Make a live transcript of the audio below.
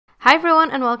Hi everyone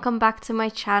and welcome back to my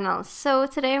channel. So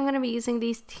today I'm going to be using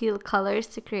these teal colors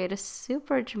to create a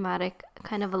super dramatic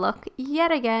kind of a look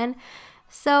yet again.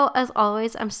 So as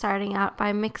always, I'm starting out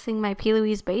by mixing my P.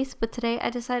 Louise base, but today I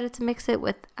decided to mix it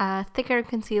with a thicker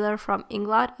concealer from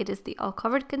Inglot. It is the all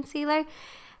covered concealer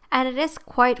and it is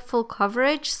quite full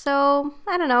coverage, so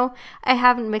I don't know, I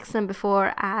haven't mixed them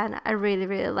before and I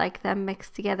really like them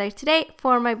mixed together today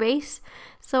for my base.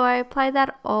 So I applied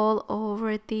that all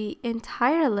over the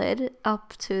entire lid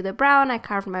up to the brown. I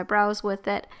carved my brows with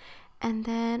it and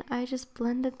then I just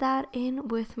blended that in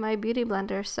with my beauty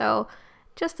blender. So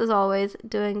just as always,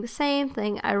 doing the same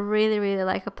thing. I really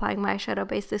like applying my eyeshadow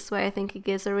base this way. I think it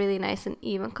gives a really nice and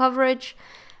even coverage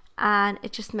and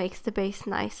it just makes the base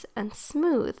nice and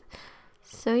smooth.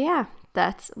 So yeah,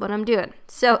 that's what I'm doing.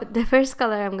 So the first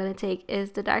color I'm going to take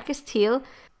is the darkest teal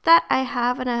that I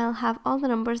have, and I'll have all the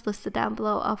numbers listed down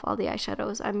below of all the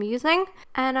eyeshadows I'm using.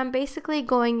 And I'm basically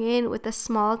going in with a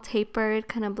small tapered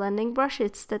kind of blending brush.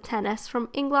 It's the 10S from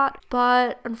Inglot,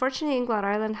 but unfortunately Inglot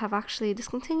Ireland have actually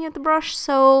discontinued the brush.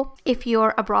 So if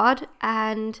you're abroad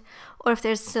or if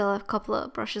there's still a couple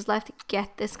of brushes left,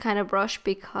 get this kind of brush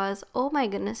because oh my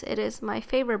goodness, it is my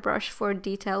favorite brush for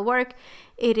detail work.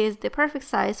 It is the perfect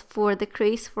size for the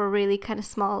crease for really kind of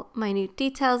small minute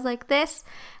details like this.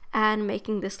 And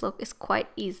making this look is quite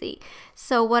easy.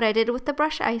 So what I did with the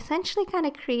brush, I essentially kind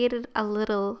of created a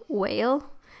little whale.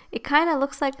 It kind of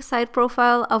looks like a side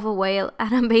profile of a whale,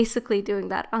 and I'm basically doing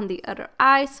that on the other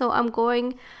eye. So I'm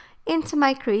going into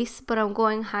my crease, but I'm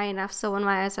going high enough so when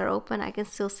my eyes are open I can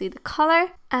still see the color,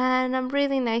 and I'm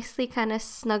really nicely kind of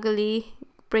snuggly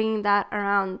bringing that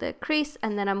around the crease,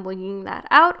 and then I'm winging that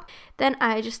out. Then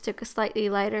I just took a slightly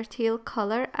lighter teal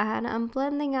color and I'm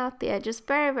blending out the edges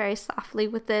very softly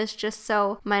with this, just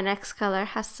so my next color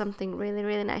has something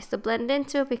really nice to blend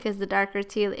into, because the darker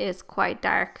teal is quite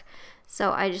dark.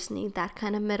 So I just need that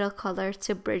kind of middle color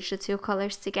to bridge the two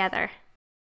colors together.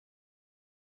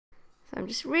 So I'm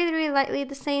just really lightly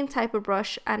the same type of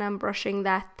brush, and I'm brushing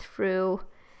that through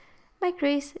my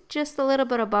crease, just a little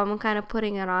bit above. I'm kind of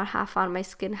putting it on half on my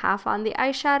skin, half on the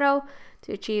eyeshadow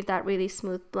to achieve that really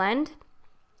smooth blend.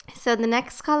 So the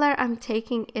next color I'm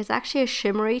taking is actually a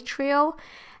shimmery trio,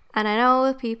 and I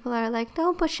know people are like,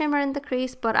 don't put shimmer in the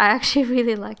crease, but I actually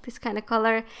really like this kind of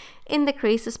color in the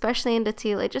crease, especially in the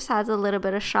teal. It just adds a little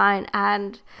bit of shine,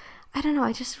 and I don't know,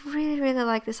 I just really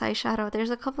like this eyeshadow. There's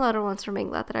a couple other ones from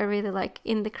Inglot that I really like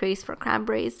in the crease for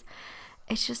cranberries.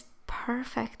 It's just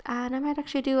perfect, and I might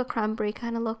actually do a cranberry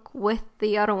kind of look with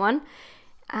the other one,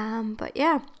 but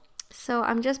yeah, so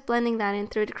I'm just blending that in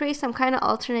through the crease. I'm kind of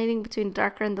alternating between the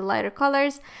darker and the lighter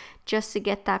colors just to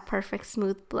get that perfect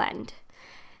smooth blend.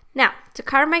 Now to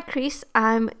carve my crease,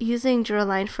 I'm using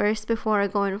Duraline first before I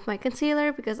go in with my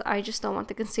concealer, because I just don't want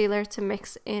the concealer to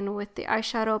mix in with the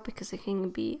eyeshadow because it can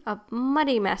be a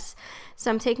muddy mess.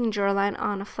 So I'm taking Duraline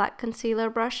on a flat concealer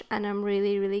brush, and I'm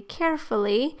really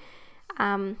carefully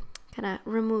kind of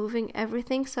removing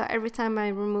everything. So every time I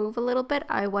remove a little bit,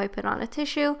 I wipe it on a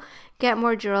tissue, get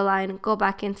more Duraline, go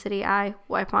back into the eye,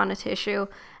 wipe on a tissue,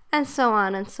 and so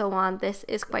on and so on. This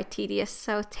is quite tedious,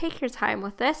 so take your time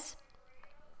with this.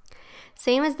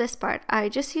 Same as this part, I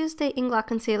just used the Inglot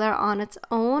concealer on its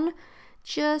own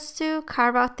just to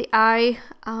carve out the eye.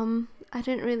 I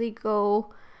didn't really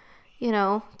go, you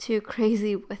know, too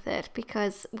crazy with it,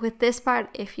 because with this part,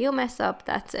 if you mess up,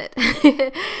 that's it.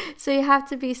 So you have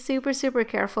to be super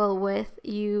careful with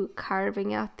you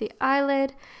carving out the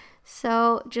eyelid.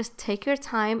 So just take your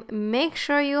time, make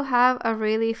sure you have a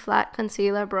really flat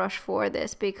concealer brush for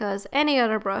this, because any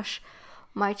other brush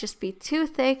might just be too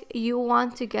thick. You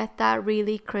want to get that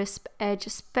really crisp edge,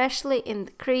 especially in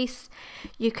the crease.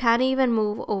 You can even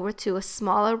move over to a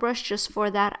smaller brush just for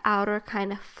that outer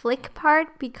kind of flick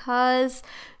part, because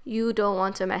you don't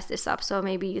want to mess this up. So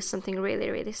maybe use something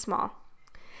really small.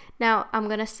 Now I'm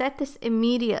gonna set this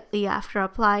immediately after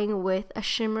applying with a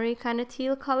shimmery kind of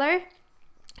teal color,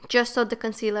 just so the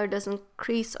concealer doesn't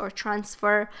crease or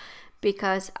transfer,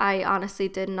 because I honestly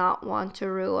did not want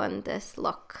to ruin this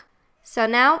look. So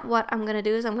now what I'm going to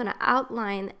do is I'm going to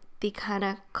outline the kind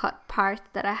of cut part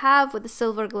that I have with the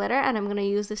silver glitter, and I'm going to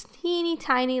use this teeny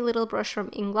tiny little brush from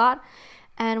Inglot.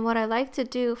 And what I like to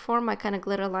do for my kind of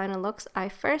glitter liner looks, I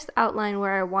first outline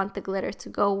where I want the glitter to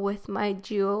go with my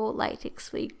Duo Light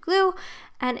Exfoliate glue,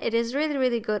 and it is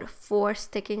really good for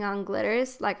sticking on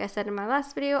glitters. Like I said in my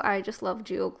last video, I just love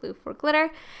Duo glue for glitter.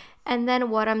 And then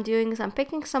what I'm doing is I'm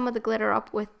picking some of the glitter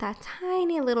up with that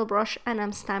tiny little brush and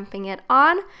I'm stamping it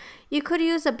on. You could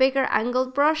use a bigger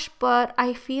angled brush, but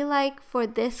I feel like for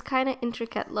this kind of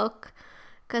intricate look,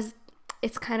 because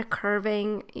it's kind of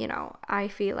curving, you know, I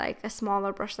feel like a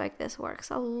smaller brush like this works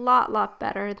a lot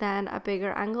better than a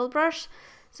bigger angled brush.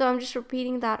 So I'm just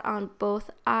repeating that on both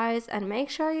eyes, and make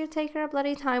sure you take your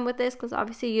bloody time with this, because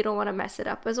obviously you don't want to mess it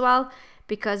up as well,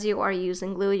 because you are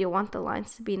using glue. You want the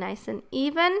lines to be nice and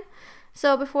even.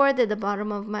 So before I did the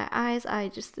bottom of my eyes, I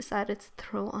just decided to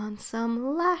throw on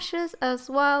some lashes as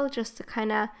well, just to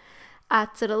kind of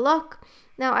add to the look.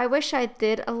 Now I wish I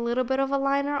did a little bit of a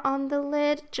liner on the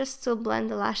lid just to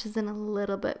blend the lashes in a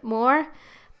little bit more,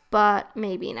 but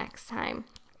maybe next time.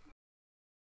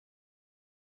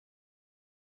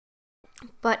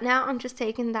 But now I'm just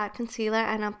taking that concealer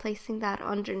and I'm placing that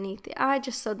underneath the eye,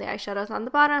 just so the eyeshadows on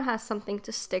the bottom has something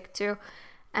to stick to.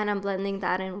 And I'm blending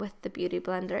that in with the Beauty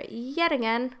Blender yet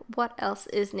again. What else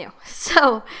is new?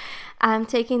 So I'm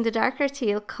taking the darker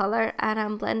teal color and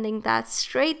I'm blending that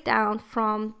straight down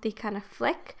from the kind of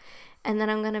flick. And then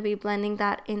I'm going to be blending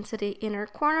that into the inner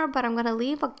corner, but I'm going to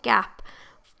leave a gap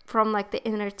from like the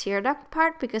inner tear duct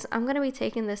part, because I'm going to be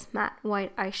taking this matte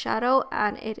white eyeshadow,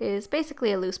 and it is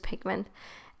basically a loose pigment,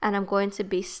 and I'm going to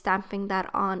be stamping that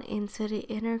on into the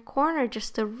inner corner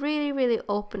just to really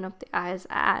open up the eyes.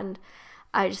 And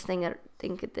I just think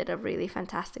it did a really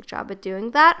fantastic job at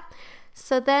doing that.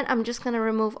 So then I'm just going to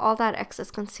remove all that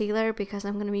excess concealer, because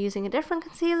I'm going to be using a different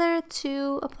concealer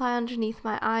to apply underneath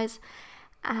my eyes.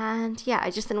 And yeah, I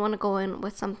just didn't want to go in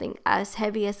with something as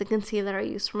heavy as the concealer I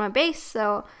used for my base,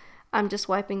 so I'm just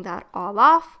wiping that all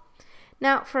off.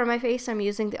 Now for my face, I'm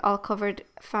using the All Covered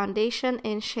foundation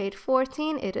in shade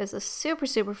 14. It is a super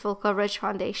full coverage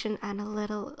foundation, and a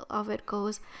little of it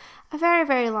goes a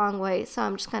very long way. So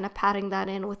I'm just kind of patting that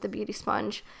in with the beauty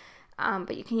sponge.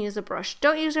 But you can use a brush.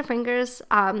 Don't use your fingers.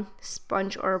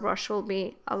 Sponge or a brush will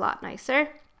be a lot nicer.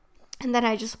 And then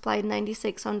I just applied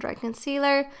 96 on dry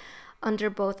concealer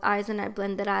under both eyes, and I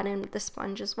blended that in with the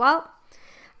sponge as well.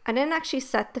 I didn't actually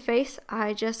set the face,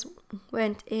 I just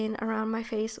went in around my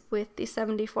face with the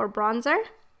 74 bronzer,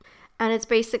 and it's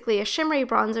basically a shimmery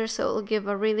bronzer, so it'll give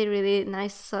a really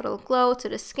nice subtle glow to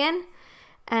the skin.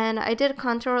 And I did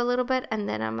contour a little bit, and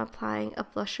then I'm applying a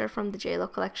blusher from the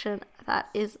JLo collection that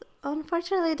is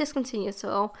unfortunately discontinued,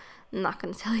 so I'm not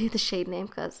going to tell you the shade name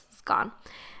because it's gone.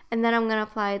 And then I'm going to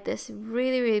apply this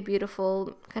really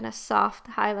beautiful kind of soft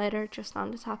highlighter just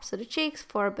on the tops of the cheeks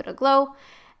for a bit of glow.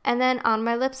 And then on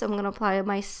my lips, I'm going to apply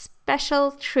my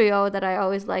special trio that I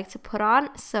always like to put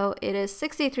on. So it is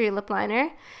 63 lip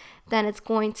liner. Then it's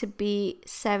going to be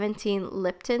 17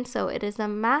 Lip Tint. So it is a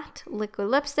matte liquid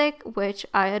lipstick, which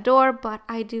I adore, but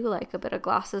I do like a bit of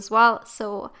gloss as well.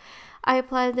 So I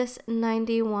applied this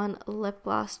 91 lip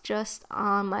gloss just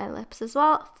on my lips as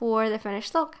well for the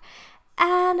finished look.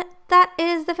 And that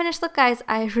is the finished look, guys.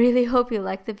 I really hope you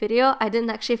liked the video. I didn't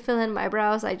actually fill in my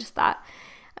brows. I just thought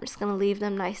I'm just going to leave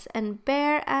them nice and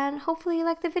bare, and hopefully you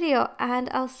liked the video, and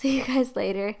I'll see you guys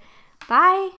later.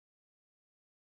 Bye!